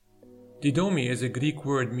Didomi is a Greek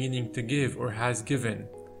word meaning to give or has given.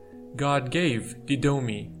 God gave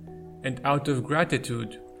Didomi, and out of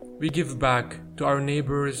gratitude, we give back to our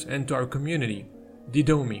neighbors and to our community,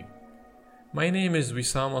 Didomi. My name is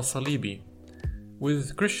Wissam Al-Salibi.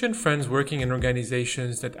 With Christian friends working in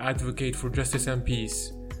organizations that advocate for justice and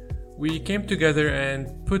peace, we came together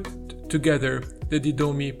and put together the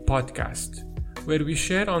Didomi podcast, where we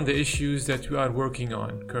share on the issues that we are working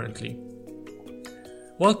on currently.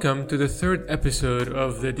 Welcome to the third episode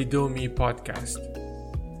of the Didomi podcast.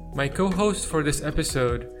 My co-host for this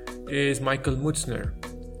episode is Michael Mutzner.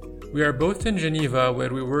 We are both in Geneva,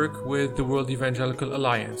 where we work with the World Evangelical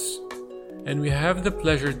Alliance, and we have the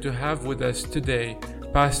pleasure to have with us today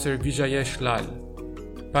Pastor Vijayesh Lal.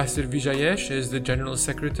 Pastor Vijayesh is the General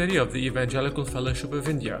Secretary of the Evangelical Fellowship of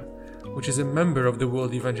India, which is a member of the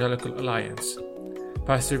World Evangelical Alliance.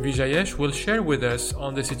 Pastor Vijayesh will share with us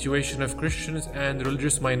on the situation of Christians and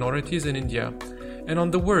religious minorities in India and on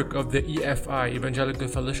the work of the EFI, Evangelical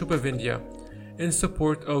Fellowship of India, in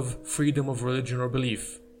support of freedom of religion or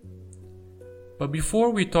belief. But before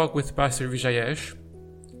we talk with Pastor Vijayesh,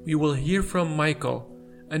 we will hear from Michael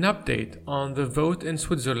an update on the vote in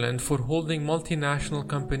Switzerland for holding multinational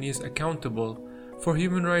companies accountable for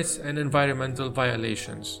human rights and environmental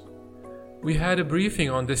violations. We had a briefing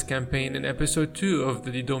on this campaign in episode 2 of the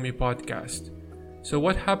Didomi podcast. So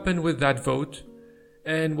what happened with that vote,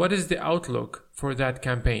 and what is the outlook for that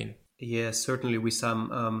campaign? Yes, certainly, Wissam.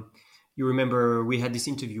 You remember we had this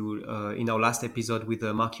interview in our last episode with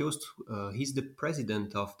Mark Joost. He's the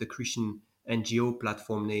president of the Christian NGO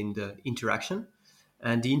platform named Interaction.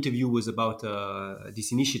 And the interview was about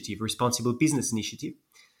this initiative, Responsible Business Initiative.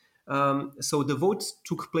 So the vote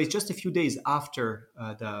took place just a few days after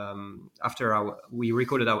we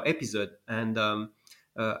recorded our episode. And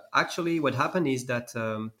actually what happened is that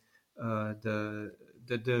the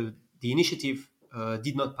initiative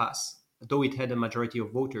did not pass. Though it had a majority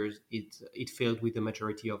of voters, it failed with the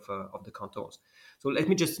majority of the cantons. So let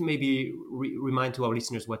me just maybe remind to our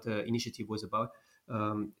listeners what the initiative was about.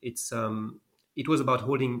 It was about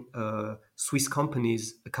holding Swiss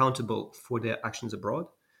companies accountable for their actions abroad.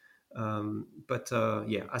 But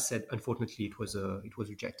as said, unfortunately, it was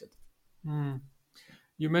rejected.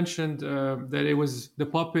 You mentioned that it was the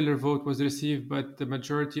popular vote was received, but the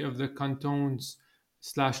majority of the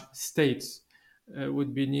cantons/states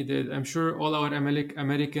would be needed. I'm sure all our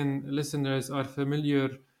American listeners are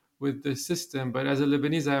familiar with the system, but as a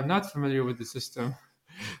Lebanese, I am not familiar with the system.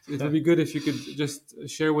 So it would be good if you could just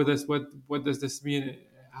share with us what does this mean?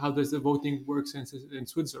 How does the voting works in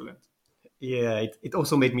Switzerland? Yeah, it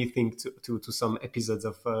also made me think to some episodes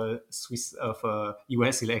of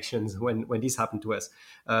US elections when this happened to us.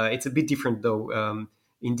 It's a bit different though.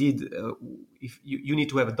 Indeed, if you need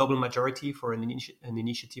to have a double majority for an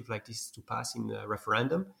initiative like this to pass in a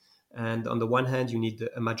referendum, and on the one hand you need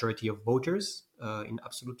a majority of voters in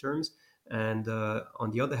absolute terms, and on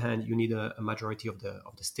the other hand you need a majority of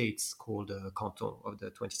the states called canton of the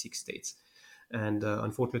 26 states. And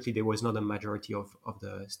unfortunately, there was not a majority of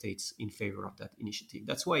the states in favor of that initiative.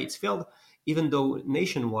 That's why it's failed, even though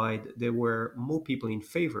nationwide there were more people in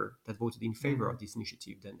favor that voted in favor of this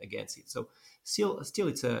initiative than against it. So still,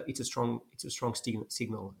 it's a strong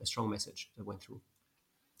signal, a strong message that went through.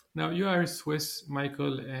 Now you are Swiss,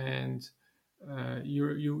 Michael, and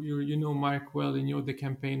you know Mark well, and you know the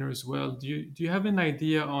campaigners well. Do you have an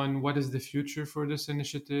idea on what is the future for this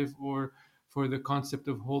initiative, or for the concept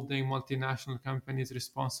of holding multinational companies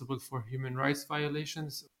responsible for human rights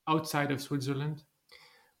violations outside of Switzerland?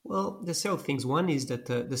 Well, there's several things. One is that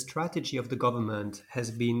the strategy of the government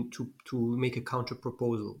has been to make a counter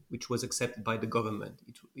proposal, which was accepted by the government.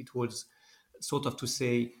 It was sort of to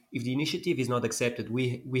say, if the initiative is not accepted,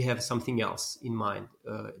 we have something else in mind.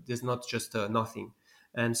 There's not just nothing.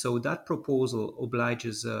 And so that proposal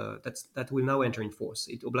obliges, that will now enter in force.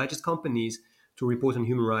 It obliges companies to report on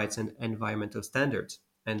human rights and environmental standards,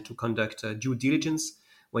 and to conduct due diligence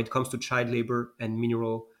when it comes to child labor and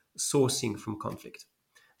mineral sourcing from conflict.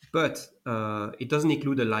 But it doesn't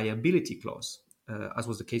include a liability clause, as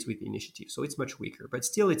was the case with the initiative. So it's much weaker, but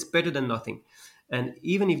still it's better than nothing. And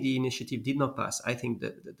even if the initiative did not pass, I think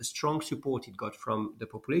that the strong support it got from the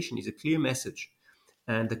population is a clear message.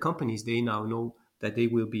 And the companies, they now know that they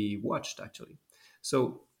will be watched, actually.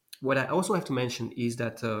 So what I also have to mention is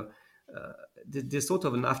that there's sort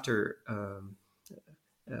of an after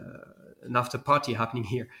party happening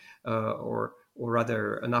here, or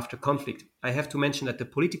rather an after conflict. I have to mention that the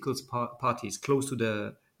political parties close to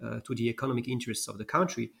the economic interests of the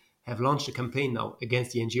country have launched a campaign now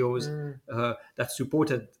against the NGOs that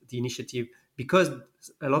supported the initiative, because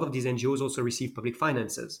a lot of these NGOs also receive public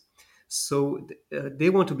finances. So they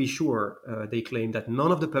want to be sure, they claim, that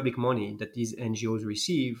none of the public money that these NGOs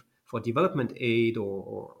receive for development aid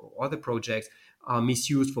or other projects are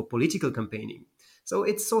misused for political campaigning. So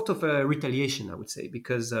it's sort of a retaliation, I would say,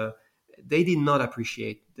 because they did not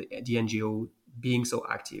appreciate the NGO being so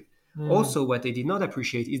active. Also, what they did not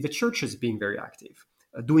appreciate is the churches being very active,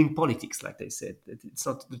 doing politics, like they said. It's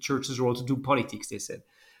not the church's role to do politics, they said.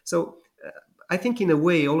 So I think, in a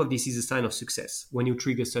way, all of this is a sign of success when you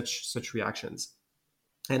trigger such reactions.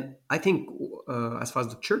 And I think, as far as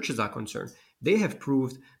the churches are concerned, they have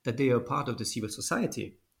proved that they are part of the civil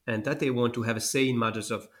society and that they want to have a say in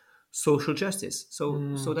matters of social justice.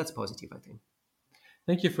 So that's positive, I think.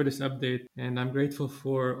 Thank you for this update, and I'm grateful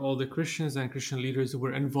for all the Christians and Christian leaders who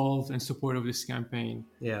were involved and support of this campaign.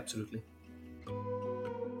 Yeah, absolutely.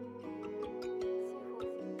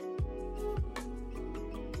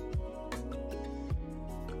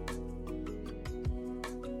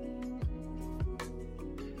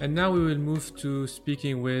 And now we will move to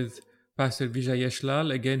speaking with Pastor Vijayesh Lal,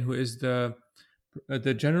 again, who is the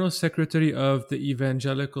General Secretary of the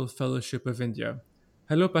Evangelical Fellowship of India.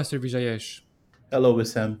 Hello, Pastor Vijayesh. Hello,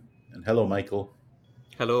 Wissam, and hello, Michael.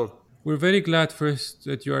 Hello. We're very glad first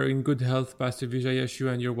that you are in good health, Pastor Vijayesh, you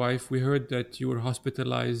and your wife. We heard that you were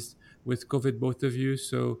hospitalized with COVID, both of you,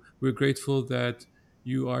 so we're grateful that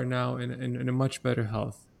you are now in a much better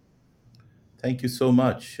health. Thank you so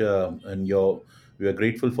much. We are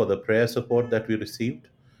grateful for the prayer support that we received.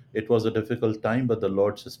 It was a difficult time, but the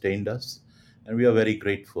Lord sustained us. And we are very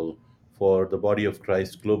grateful for the body of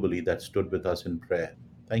Christ globally that stood with us in prayer.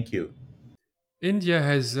 Thank you. India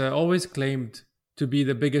has always claimed to be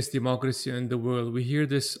the biggest democracy in the world. We hear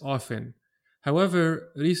this often.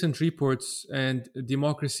 However, recent reports and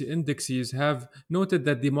democracy indexes have noted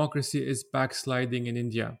that democracy is backsliding in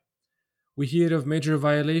India. We hear of major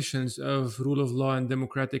violations of rule of law and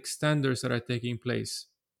democratic standards that are taking place.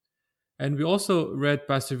 And we also read,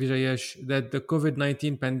 Pastor Vijayesh, that the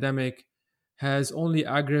COVID-19 pandemic has only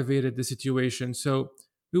aggravated the situation. So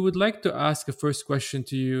we would like to ask a first question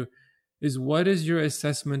to you is what is your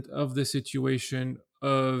assessment of the situation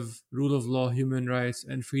of rule of law, human rights,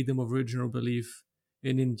 and freedom of religion or belief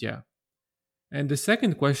in India? And the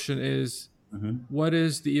second question is, what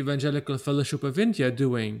is the Evangelical Fellowship of India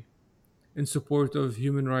doing in support of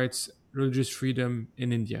human rights, religious freedom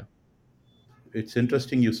in India? It's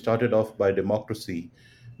interesting you started off by democracy,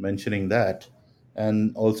 mentioning that,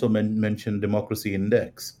 and also mentioned democracy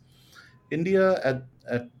index. India,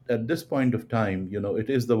 at this point of time, it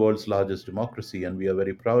is the world's largest democracy, and we are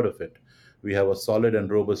very proud of it. We have a solid and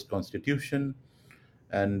robust constitution,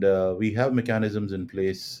 and we have mechanisms in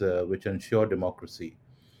place which ensure democracy.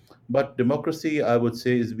 But democracy, I would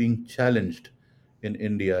say, is being challenged in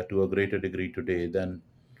India to a greater degree today than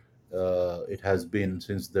it has been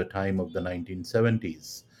since the time of the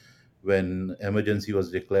 1970s, when emergency was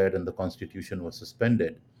declared and the constitution was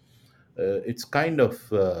suspended. It's kind of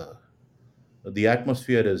the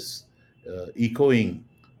atmosphere is echoing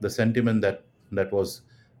the sentiment that was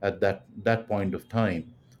at that point of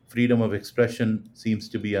time. Freedom of expression seems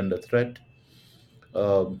to be under threat.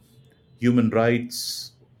 Um, Human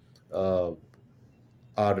rights uh,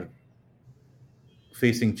 are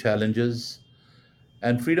facing challenges,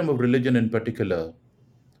 and freedom of religion in particular,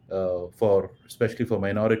 for especially for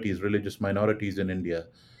minorities, religious minorities in India,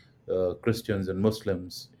 Christians and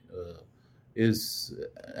Muslims, is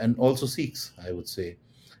and also Sikhs, I would say,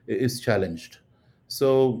 is challenged.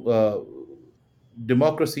 So,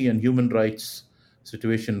 democracy and human rights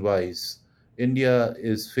situation wise, India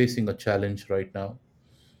is facing a challenge right now.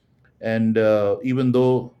 And even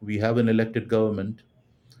though we have an elected government,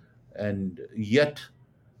 and yet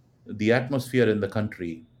the atmosphere in the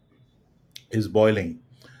country is boiling.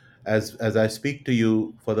 As I speak to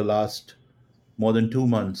you for the last more than 2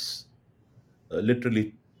 months,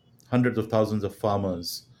 literally hundreds of thousands of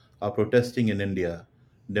farmers are protesting in India,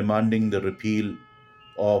 demanding the repeal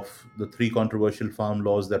of the three controversial farm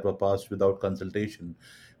laws that were passed without consultation,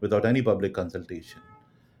 without any public consultation.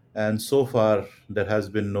 And so far, there has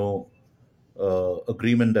been no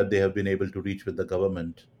agreement that they have been able to reach with the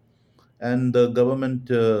government. And the government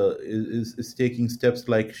is taking steps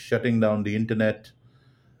like shutting down the internet.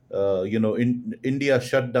 India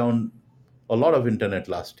shut down a lot of internet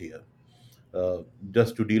last year,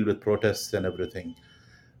 just to deal with protests and everything.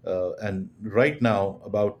 And right now,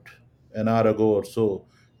 about an hour ago or so,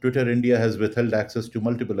 Twitter India has withheld access to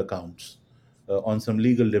multiple accounts on some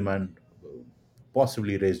legal demand,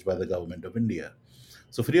 possibly raised by the government of India.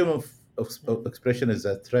 So freedom of expression is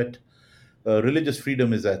a threat. Religious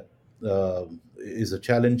freedom is a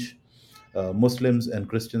challenge. Muslims and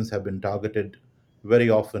Christians have been targeted very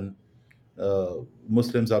often.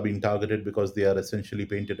 Muslims are being targeted because they are essentially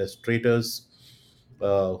painted as traitors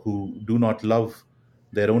who do not love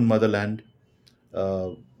their own motherland.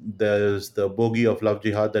 Uh, there's the bogey of love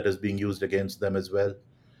jihad that is being used against them as well,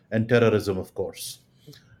 and terrorism, of course.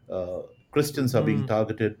 Uh, Christians are being Mm.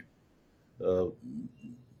 targeted, uh,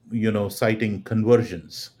 citing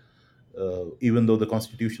conversions. Even though the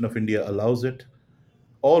Constitution of India allows it,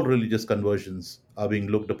 all religious conversions are being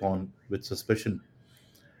looked upon with suspicion.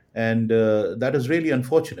 And that is really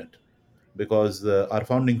unfortunate because our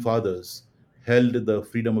founding fathers held the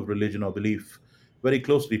freedom of religion or belief very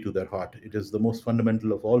closely to their heart. It is the most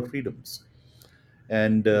fundamental of all freedoms.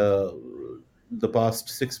 And the past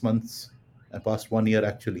 6 months, past 1 year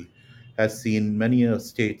actually, has seen many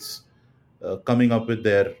states coming up with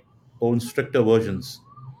their own stricter versions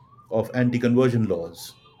of anti conversion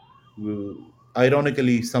laws.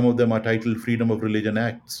 Ironically, some of them are titled Freedom of Religion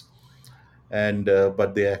Acts, and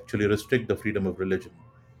but they actually restrict the freedom of religion.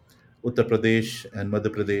 Uttar Pradesh and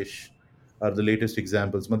Madhya Pradesh are the latest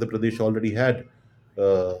examples. Madhya Pradesh already had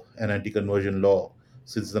an anti conversion law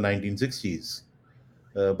since the 1960s,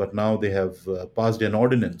 but now they have passed an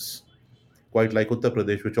ordinance, quite like Uttar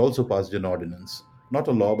Pradesh, which also passed an ordinance, not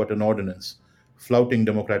a law, but an ordinance, flouting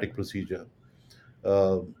democratic procedure.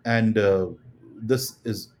 And This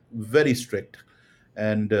is very strict,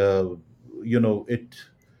 and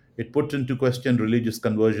it puts into question religious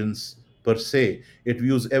conversions per se. It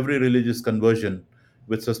views every religious conversion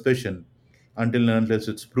with suspicion until and unless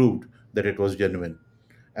it's proved that it was genuine,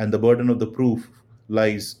 and the burden of the proof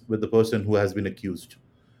lies with the person who has been accused.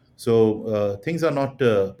 So things are not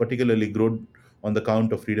particularly good on the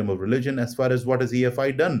count of freedom of religion. As far as what has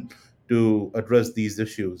EFI done to address these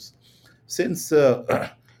issues, since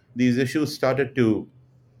these issues started to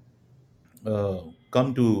uh,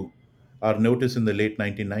 come to our notice in the late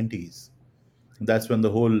 1990s, that's when the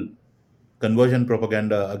whole conversion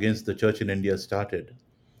propaganda against the church in India started.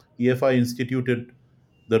 EFI instituted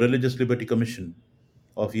the Religious Liberty Commission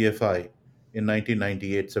of EFI in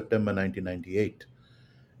 1998, September 1998.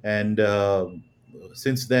 And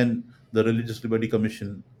since then, the Religious Liberty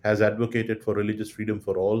Commission has advocated for religious freedom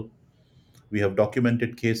for all. We have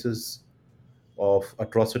documented cases of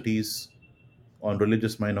atrocities on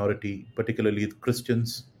religious minority, particularly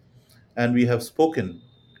Christians, and we have spoken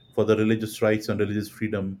for the religious rights and religious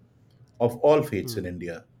freedom of all faiths in Mm,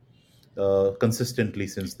 India consistently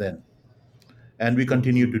since then, and we mm,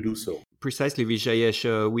 continue mm. to do so. Precisely, Vijayesh.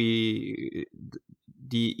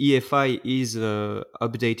 The EFI is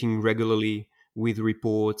updating regularly with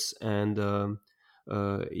reports and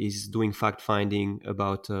is doing fact finding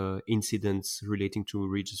about incidents relating to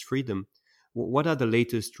religious freedom. What are the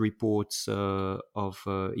latest reports of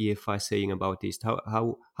EFI saying about this?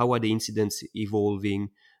 How are the incidents evolving?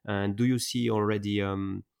 And do you see already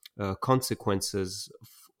consequences,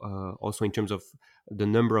 also in terms of the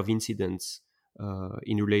number of incidents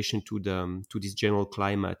in relation to this general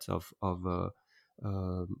climate of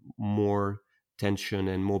more tension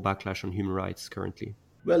and more backlash on human rights currently?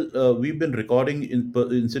 Well, we've been recording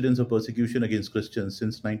incidents of persecution against Christians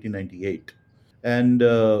since 1998. And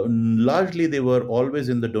largely they were always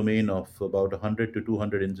in the domain of about 100 to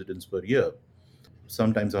 200 incidents per year,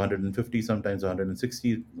 sometimes 150, sometimes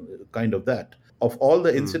 160, kind of that. Of all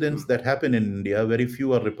the Mm, incidents mm, that happen in India, very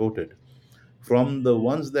few are reported. From the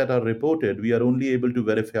ones that are reported, we are only able to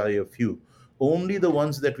verify a few. Only the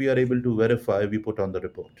ones that we are able to verify, we put on the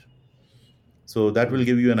report. So that will mm,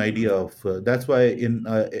 give you an idea mm, of that's why in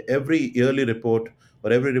every yearly report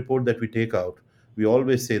or every report that we take out, we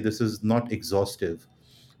always say this is not exhaustive.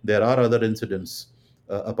 There are other incidents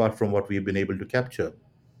apart from what we've been able to capture.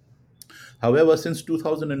 However, since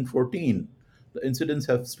 2014, the incidents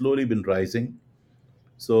have slowly been rising.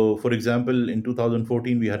 So, for example, in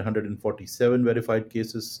 2014, we had 147 verified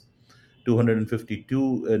cases,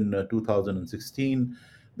 252 in 2016.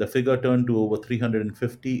 The figure turned to over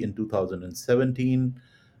 350 in 2017.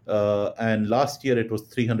 And last year, it was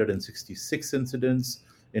 366 incidents.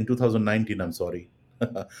 In 2019, I'm sorry.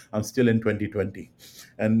 I'm still in 2020.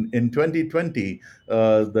 And in 2020,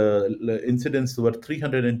 the incidents were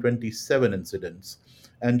 327 incidents.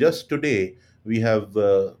 And just today, we have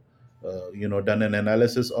done an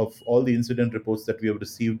analysis of all the incident reports that we have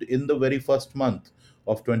received in the very first month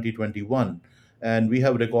of 2021, and we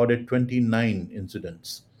have recorded 29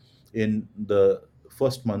 incidents in the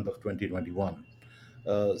first month of 2021.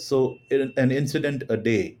 An incident a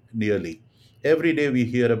day, nearly every day we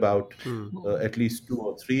hear about mm. at least two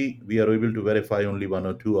or three. We are able to verify only one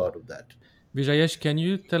or two out of that. Vijayesh, can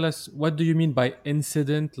you tell us what do you mean by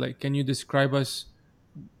incident? Like, can you describe us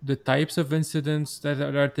the types of incidents that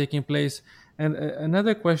are taking place? And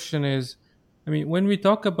another question is, I mean, when we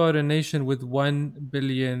talk about a nation with 1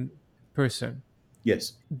 billion person,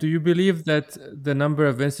 Yes. do you believe that the number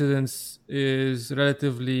of incidents is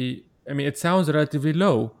relatively, I mean, it sounds relatively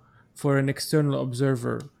low for an external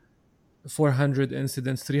observer, 400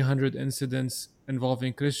 incidents, 300 incidents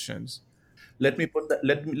involving Christians? Let me put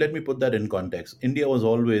that in context. India was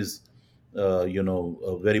always,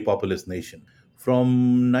 a very populous nation.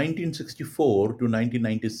 From 1964 to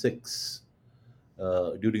 1996,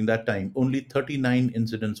 during that time, only 39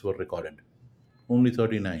 incidents were recorded. Only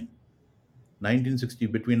 39. 1960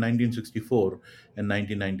 between 1964 and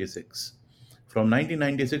 1996. From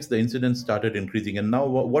 1996, the incidents started increasing, and now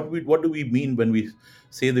what do we mean when we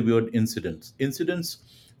say the word incidents? Incidents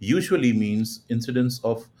usually means incidents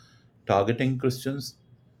of targeting Christians,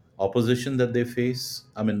 opposition that they face.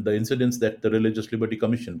 I mean, the incidents that the Religious Liberty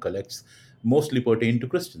Commission collects mostly pertain to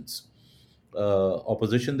Christians.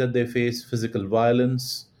 Opposition that they face, physical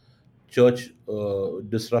violence, church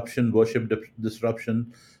disruption, worship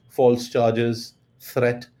disruption, false charges,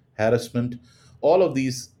 threat, harassment, all of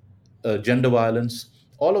these, gender violence,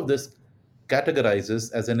 all of this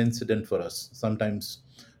categorizes as an incident for us. Sometimes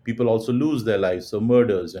people also lose their lives, so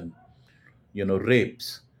murders and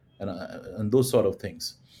rapes and those sort of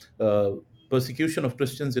things. Uh, Persecution of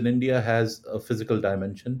Christians in India has a physical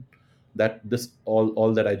dimension. That this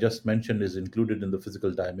all that I just mentioned is included in the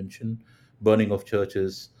physical dimension: burning of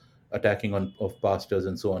churches, attacking on of pastors,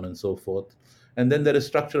 and so on and so forth. And then there is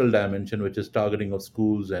structural dimension, which is targeting of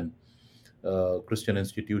schools and Christian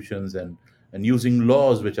institutions, and using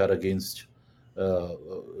laws which are against uh,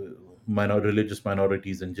 religious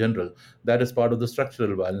minorities in general. That is part of the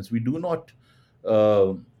structural violence. We do not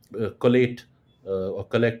uh, collate or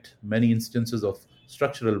collect many instances of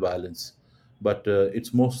structural violence, but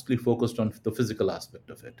it's mostly focused on the physical aspect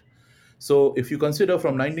of it. So, if you consider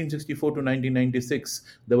from 1964 to 1996,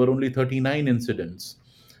 there were only 39 incidents.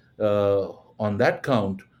 On that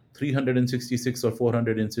count, 366 or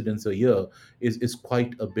 400 incidents a year is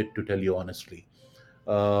quite a bit, to tell you honestly.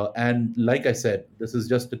 And like I said, this is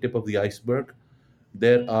just the tip of the iceberg.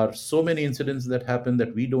 There are so many incidents that happen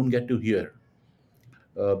that we don't get to hear,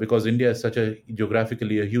 because India is such a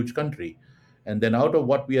geographically a huge country. And then out of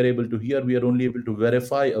what we are able to hear, we are only able to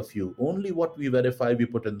verify a few. Only what we verify, we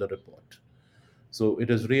put in the report. So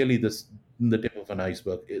it is really this the tip of an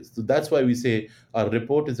iceberg. So that's why we say our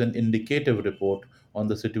report is an indicative report on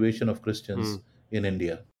the situation of Christians Mm. in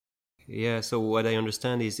India. Yeah. So what I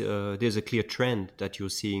understand is there's a clear trend that you're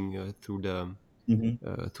seeing Hmm.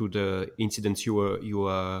 through the incidents you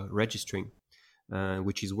are registering,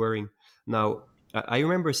 which is worrying. Now, I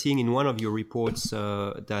remember seeing in one of your reports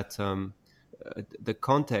that the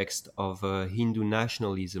context of Hindu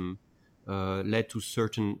nationalism led to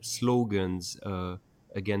certain slogans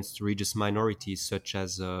against religious minorities, such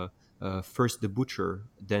as first the butcher,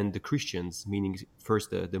 then the Christians, meaning first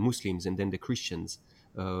the Muslims and then the Christians.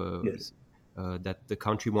 Uh, Yes. that the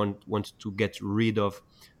country wanted to get rid of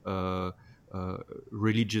uh,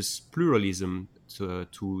 religious pluralism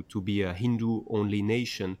to be a Hindu only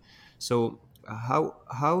nation. So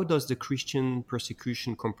how does the Christian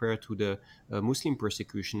persecution compare to the Muslim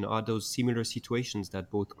persecution? Are those similar situations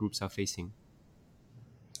that both groups are facing?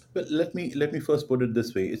 Well, let me first put it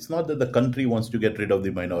this way. It's not that the country wants to get rid of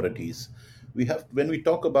the minorities. We have When we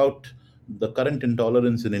talk about the current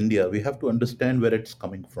intolerance in India, we have to understand where it's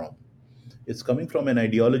coming from. It's coming from an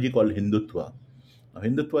ideology called Hindutva. Now,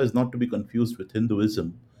 Hindutva is not to be confused with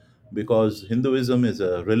Hinduism, because Hinduism is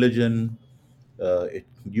a religion.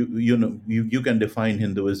 You can define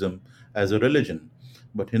Hinduism as a religion,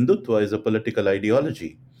 but Hindutva is a political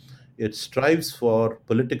ideology. It strives for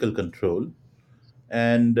political control,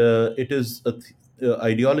 and it is a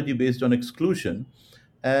ideology based on exclusion,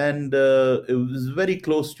 and it was very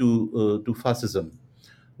close to fascism.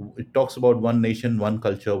 It talks about one nation, one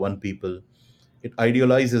culture, one people. It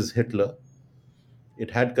idealizes Hitler. It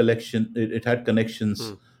had connections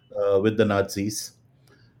Hmm. with the Nazis,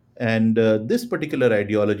 and this particular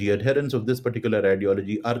ideology, adherents of this particular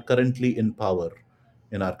ideology, are currently in power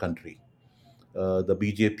in our country. The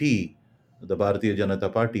BJP, the Bharatiya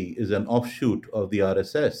Janata Party, is an offshoot of the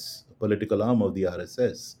RSS, a political arm of the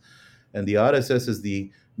RSS. And the RSS is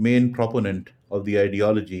the main proponent of the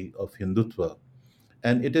ideology of Hindutva.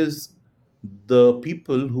 And it is the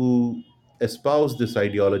people who espouse this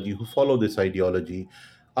ideology, who follow this ideology,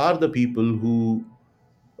 are the people who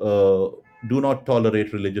uh, do not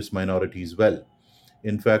tolerate religious minorities well.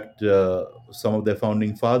 In fact, some of their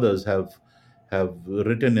founding fathers have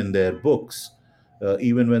written in their books.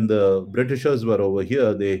 Even when the Britishers were over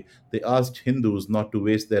here, they asked Hindus not to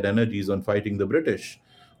waste their energies on fighting the British.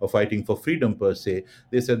 or fighting for freedom per se.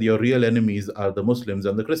 They said your real enemies are the Muslims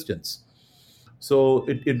and the Christians. So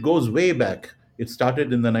it goes way back. It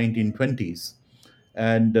started in the 1920s.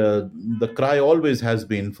 And the cry always has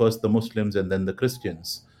been first the Muslims and then the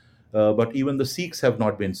Christians. But even the Sikhs have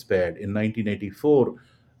not been spared. In 1984,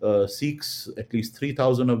 Sikhs, at least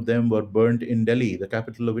 3,000 of them, were burnt in Delhi, the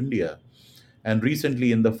capital of India. And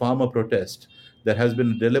recently, in the farmer protest, there has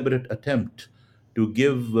been a deliberate attempt to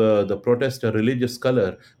give the protest a religious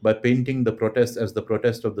color by painting the protest as the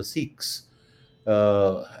protest of the Sikhs,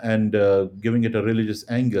 and giving it a religious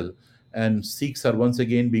angle. And Sikhs are once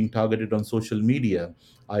again being targeted on social media.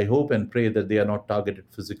 I hope and pray that they are not targeted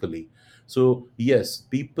physically. So, yes,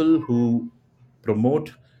 people who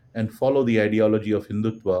promote and follow the ideology of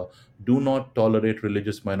Hindutva do not tolerate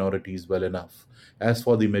religious minorities well enough. As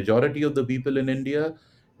for the majority of the people in India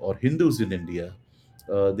or Hindus in India,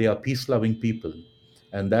 they are peace loving people.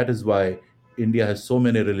 And that is why India has so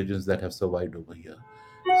many religions that have survived over here.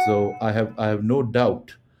 So I have no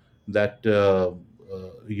doubt that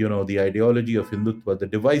the ideology of Hindutva, the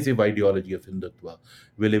divisive ideology of Hindutva,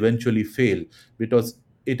 will eventually fail because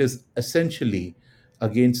it is essentially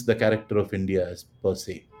against the character of India as per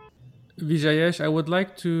se. Vijayesh, I would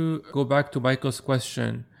like to go back to Michael's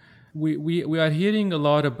question. We are hearing a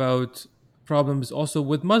lot about problems also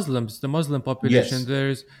with Muslims, the Muslim population. Yes.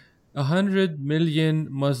 There's 100 million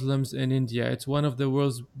Muslims in India. It's one of the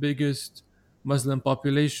world's biggest Muslim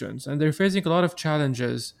populations, and they're facing a lot of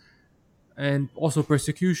challenges and also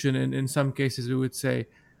persecution in some cases, we would say.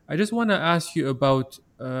 I just want to ask you about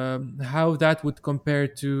how that would compare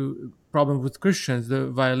to problem with Christians, the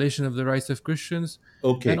violation of the rights of Christians,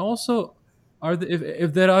 and Okay. also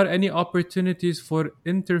if there are any opportunities for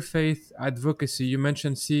interfaith advocacy. You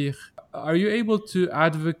mentioned Sikh. Are you able to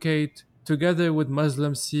advocate together with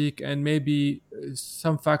Muslim, Sikh, and maybe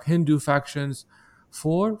some Hindu factions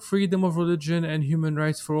for freedom of religion and human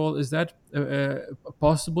rights for all? Is that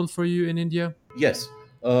possible for you in India? Yes.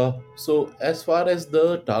 So, as far as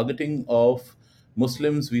the targeting of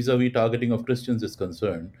Muslims vis-a-vis targeting of Christians is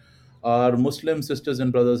concerned, our Muslim sisters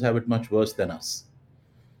and brothers have it much worse than us.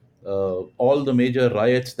 All the major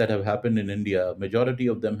riots that have happened in India, majority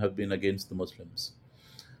of them have been against the Muslims,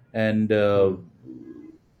 and the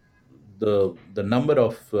number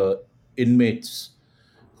of inmates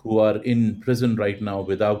who are in prison right now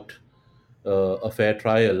without a fair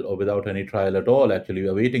trial or without any trial at all, actually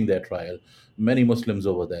awaiting their trial, many Muslims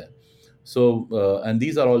over there. So, and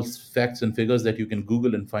these are all facts and figures that you can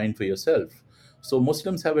Google and find for yourself. So,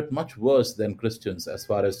 Muslims have it much worse than Christians as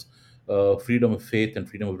far as freedom of faith and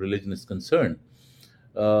freedom of religion is concerned.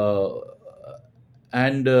 Uh,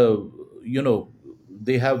 and you know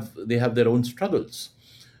they have their own struggles.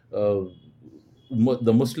 uh,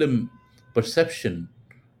 the Muslim perception,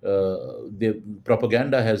 the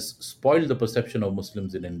propaganda has spoiled the perception of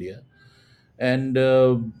Muslims in India, and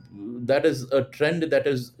that is a trend that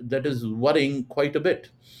is worrying quite a bit.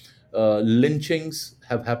 Lynchings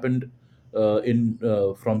have happened in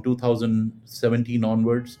from 2017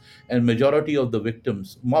 onwards, and majority of the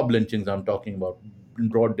victims, mob lynchings I'm talking about, in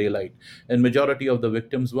broad daylight, and majority of the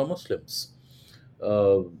victims were Muslims.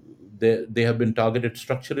 uh, they have been targeted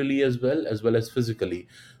structurally as well as physically.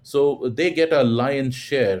 So they get a lion's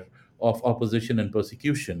share of opposition and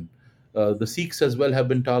persecution. The Sikhs as well have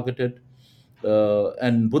been targeted,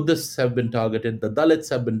 and Buddhists have been targeted. The Dalits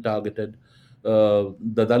have been targeted.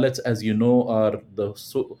 The Dalits, as you know, are the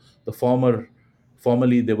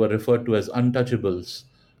formerly they were referred to as untouchables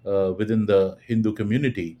within the Hindu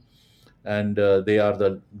community, and they are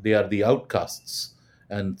the outcasts,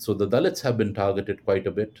 and so the Dalits have been targeted quite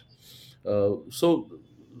a bit. So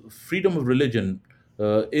freedom of religion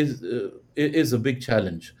is a big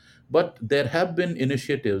challenge, but there have been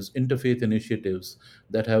initiatives, interfaith initiatives,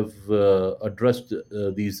 that have addressed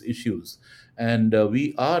these issues, and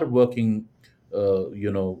we are working,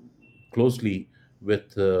 closely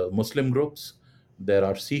with Muslim groups. There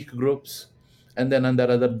are Sikh groups, and there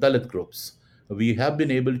are the Dalit groups. We have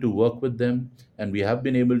been able to work with them, and we have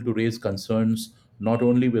been able to raise concerns not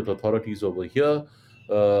only with authorities over here,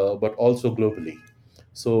 but also globally.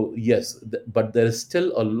 So, yes, but there is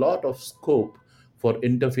still a lot of scope for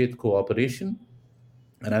interfaith cooperation,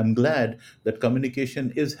 and I'm glad that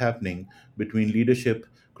communication is happening between leadership,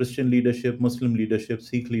 Christian leadership, Muslim leadership,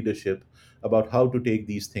 Sikh leadership, about how to take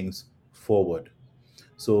these things forward.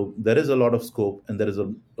 So there is a lot of scope, and there is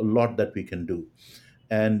a lot that we can do.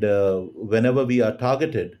 And whenever we are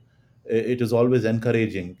targeted, it is always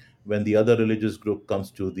encouraging when the other religious group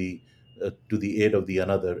comes to the aid of the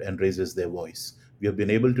another and raises their voice. We have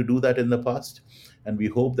been able to do that in the past, and we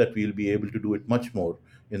hope that we'll be able to do it much more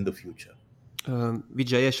in the future.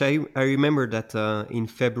 Vijayesh, I remember that in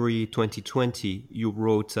February 2020, you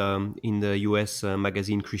wrote in the US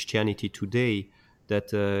magazine Christianity Today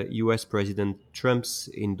that US President Trump's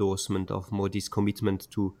endorsement of Modi's commitment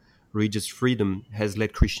to religious freedom has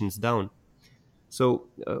let Christians down. So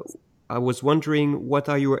I was wondering, what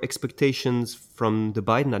are your expectations from the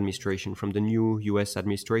Biden administration, from the new US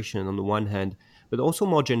administration on the one hand, but also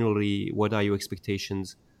more generally, what are your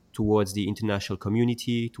expectations towards the international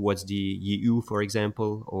community, towards the EU, for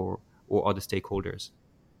example, or other stakeholders?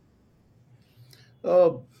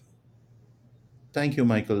 Uh, Thank you,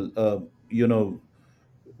 Michael.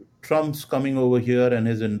 Trump's coming over here and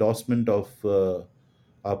his endorsement of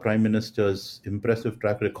our prime minister's impressive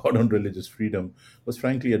track record on religious freedom was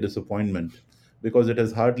frankly a disappointment because it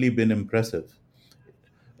has hardly been impressive.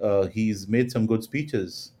 He's made some good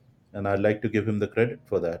speeches, and I'd like to give him the credit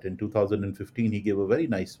for that. In 2015, he gave a very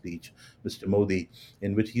nice speech, Mr. Modi,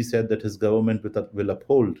 in which he said that his government will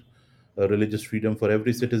uphold religious freedom for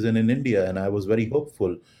every citizen in India, and I was very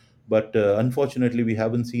hopeful. But unfortunately, we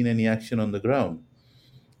haven't seen any action on the ground.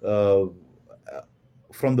 Uh,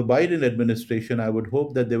 from the Biden administration, I would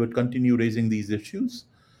hope that they would continue raising these issues.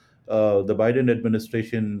 The Biden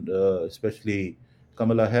administration, especially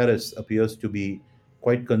Kamala Harris, appears to be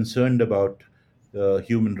quite concerned about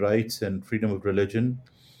human rights and freedom of religion.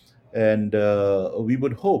 And we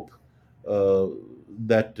would hope uh,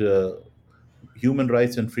 that human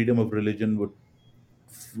rights and freedom of religion would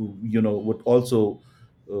also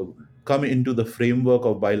uh, come into the framework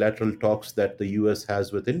of bilateral talks that the US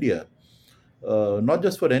has with India, not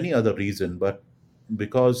just for any other reason, but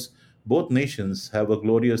because both nations have a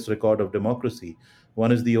glorious record of democracy.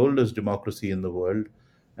 One is the oldest democracy in the world,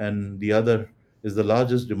 and the other is the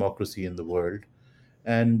largest democracy in the world.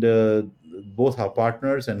 And both are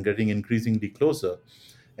partners and getting increasingly closer.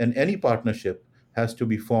 And any partnership has to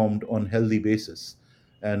be formed on healthy basis.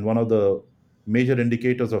 And one of the major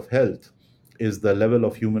indicators of health is the level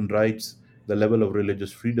of human rights, the level of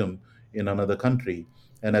religious freedom in another country.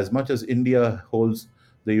 And as much as India holds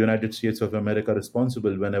the United States of America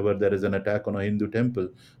responsible whenever there is an attack on a Hindu temple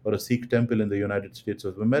or a Sikh temple in the United States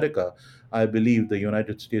of America, I believe the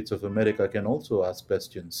United States of America can also ask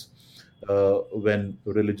questions when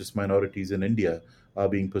religious minorities in India are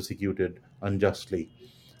being persecuted unjustly.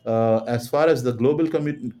 As far as the global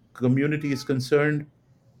community is concerned,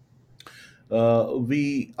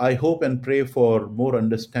 I hope and pray for more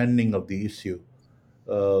understanding of the issue.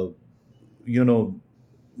 Uh, you know,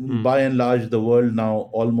 Hmm. by and large, the world now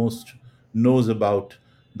almost knows about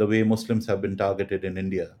the way Muslims have been targeted in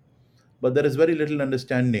India, but there is very little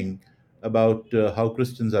understanding about how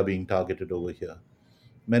Christians are being targeted over here.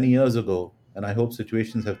 Many years ago, and I hope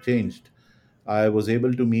situations have changed, I was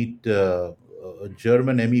able to meet a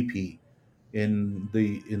German MEP in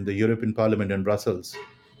the European Parliament in Brussels,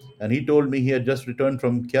 and he told me he had just returned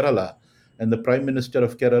from Kerala, and the Prime Minister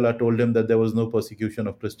of Kerala told him that there was no persecution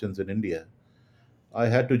of Christians in India. I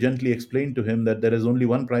had to gently explain to him that there is only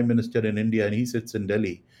one Prime Minister in India, and he sits in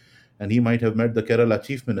Delhi, and he might have met the Kerala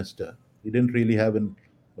Chief Minister. He didn't really have a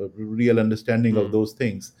real understanding of Hmm. those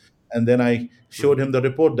things. And then I Hmm. showed him the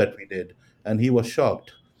report that we did, and he was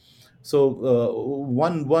shocked. So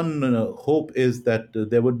one hope is that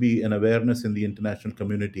there would be an awareness in the international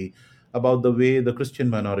community about the way the Christian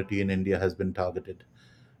minority in India has been targeted,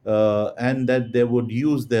 and that they would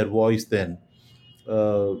use their voice then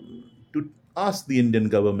uh, to ask the Indian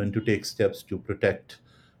government to take steps to protect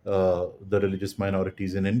the religious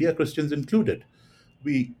minorities in India, Christians included.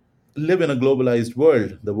 We live in a globalized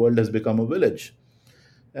world. The world has become a village,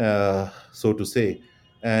 so to say.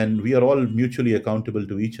 And we are all mutually accountable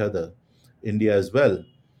to each other, India as well.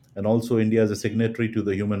 And also, India is a signatory to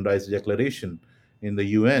the Human Rights Declaration in the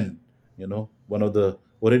UN, one of the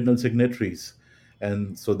original signatories.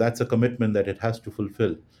 And so that's a commitment that it has to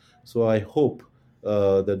fulfill. So I hope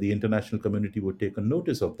that the international community would take a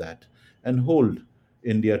notice of that and hold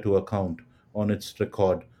India to account on its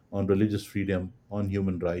record on religious freedom, on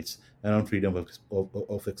human rights, and on freedom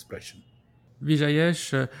of expression.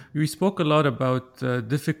 Vijayesh, we spoke a lot about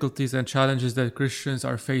difficulties and challenges that Christians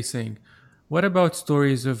are facing. What about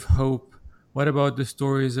stories of hope? What about the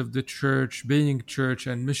stories of the church being church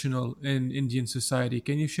and missional in Indian society?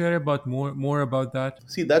 Can you share about more about that?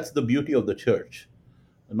 See, that's the beauty of the church,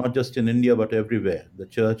 not just in India, but everywhere. The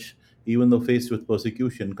church, even though faced with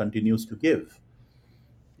persecution, continues to give.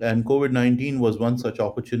 And COVID 19 was one such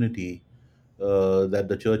opportunity that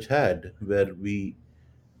the church had where we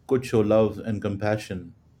could show love and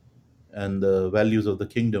compassion and the values of the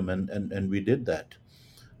kingdom, and we did that.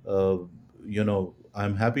 Uh,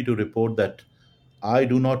 I'm happy to report that I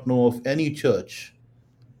do not know of any church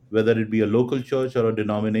whether it be a local church or a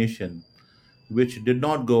denomination, which did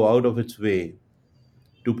not go out of its way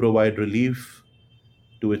to provide relief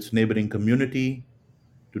to its neighboring community,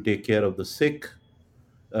 to take care of the sick,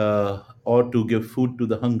 or to give food to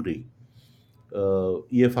the hungry.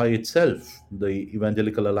 EFI itself, the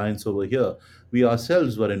Evangelical Alliance over here, we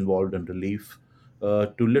ourselves were involved in relief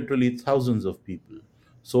to literally thousands of people.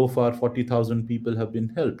 So far, 40,000 people have been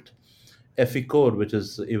helped. EFICOR, which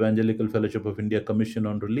is Evangelical Fellowship of India Commission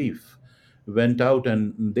on Relief, went out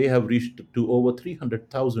and they have reached to over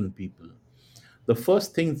 300,000 people. The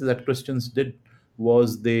first thing that Christians did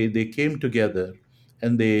was they came together,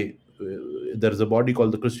 and there's a body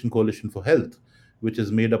called the Christian Coalition for Health, which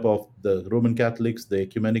is made up of the Roman Catholics, the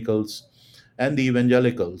Ecumenicals, and the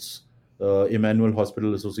Evangelicals. Emmanuel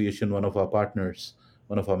Hospital Association, one of our partners,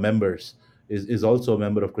 one of our members, is also a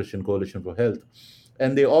member of Christian Coalition for Health,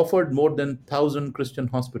 and they offered more than 1,000 Christian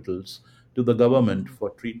hospitals to the government for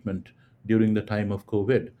treatment during the time of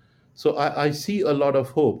COVID. So I see a lot of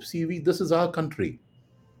hope. See, this is our country,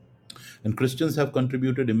 and Christians have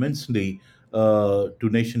contributed immensely to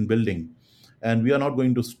nation building, and we are not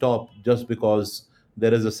going to stop just because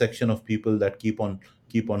there is a section of people that keep on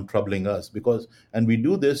troubling us. And we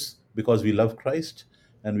do this because we love Christ,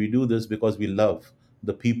 and we do this because we love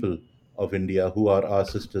the people of India who are our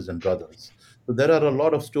sisters and brothers. So there are a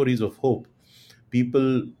lot of stories of hope.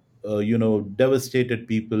 People, devastated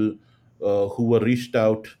people who were reached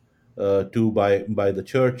out to by the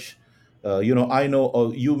church. I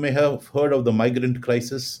know you may have heard of the migrant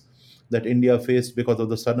crisis that India faced because of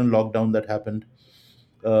the sudden lockdown that happened.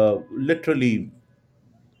 Literally,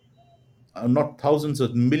 not thousands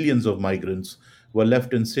of millions of migrants were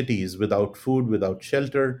left in cities without food, without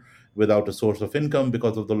shelter, without a source of income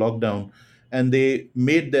because of the lockdown. And they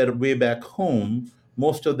made their way back home,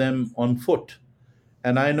 most of them on foot.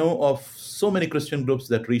 And I know of so many Christian groups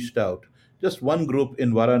that reached out. Just one group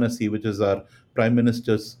in Varanasi, which is our Prime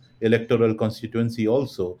Minister's electoral constituency,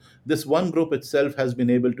 also. This one group itself has been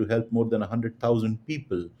able to help more than 100,000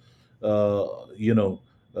 people.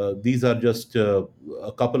 These are just a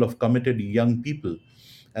couple of committed young people,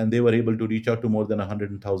 and they were able to reach out to more than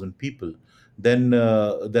 100,000 people. Then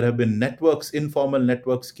there have been networks, informal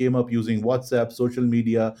networks came up using WhatsApp, social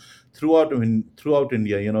media throughout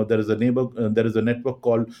India. There is a network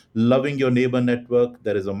called Loving Your Neighbor Network.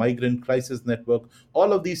 There is a Migrant Crisis Network.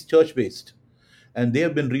 All of these church-based, and they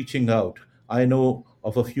have been reaching out. I know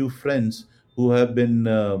of a few friends who have been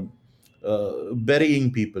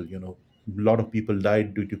burying people. A lot of people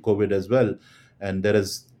died due to COVID as well, and there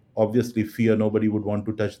is obviously fear. Nobody would want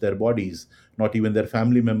to touch their bodies, not even their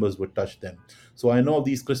family members would touch them. So I know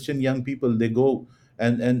these Christian young people, they go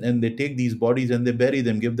and they take these bodies and they bury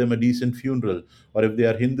them, give them a decent funeral, or if they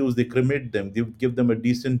are Hindus, they cremate them, give them a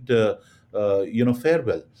decent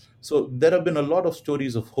farewell. So there have been a lot of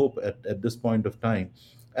stories of hope at this point of time.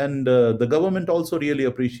 And the government also really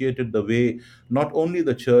appreciated the way not only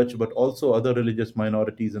the church but also other religious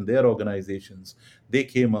minorities and their organizations, they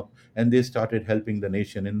came up and they started helping the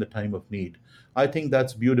nation in the time of need. I think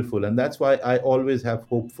that's beautiful, and that's why I always have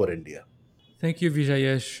hope for India. Thank you,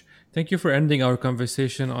 Vijayesh. Thank you for ending our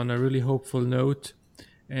conversation on a really hopeful note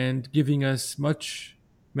and giving us much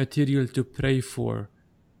material to pray for,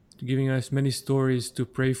 to giving us many stories to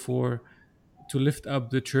pray for, to lift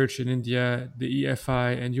up the church in India, the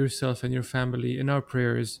EFI, and yourself and your family in our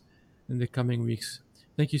prayers in the coming weeks.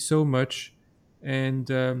 Thank you so much. And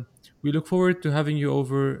we look forward to having you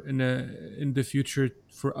over in the future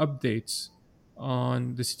for updates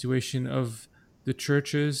on the situation of the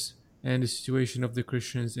churches and the situation of the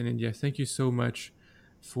Christians in India. Thank you so much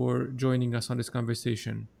for joining us on this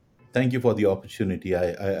conversation. Thank you for the opportunity.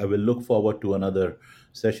 I will look forward to another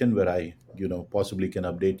session where I possibly can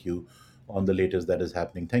update you on the latest that is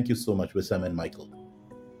happening. Thank you so much, Wissam and Michael.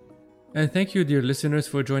 And thank you, dear listeners,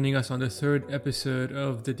 for joining us on the third episode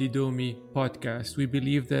of the Didomi podcast. We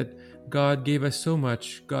believe that God gave us so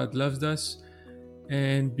much. God loves us.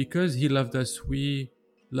 And because He loved us, we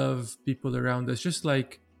love people around us. Just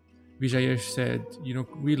like Vijayesh said,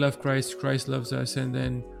 we love Christ, Christ loves us, and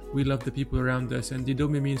then we love the people around us. And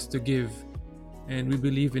Didomi means to give. And we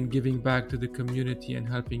believe in giving back to the community and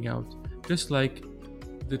helping out, just like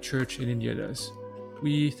the church in India does.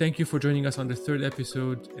 We thank you for joining us on the third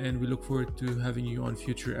episode, and we look forward to having you on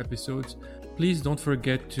future episodes. Please don't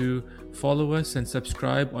forget to follow us and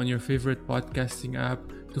subscribe on your favorite podcasting app,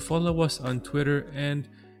 to follow us on Twitter, and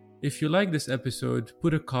if you like this episode,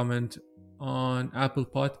 put a comment on Apple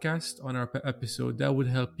Podcast on our episode. That would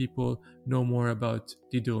help people know more about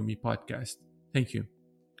Didomi podcast. Thank you.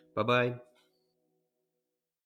 Bye-bye.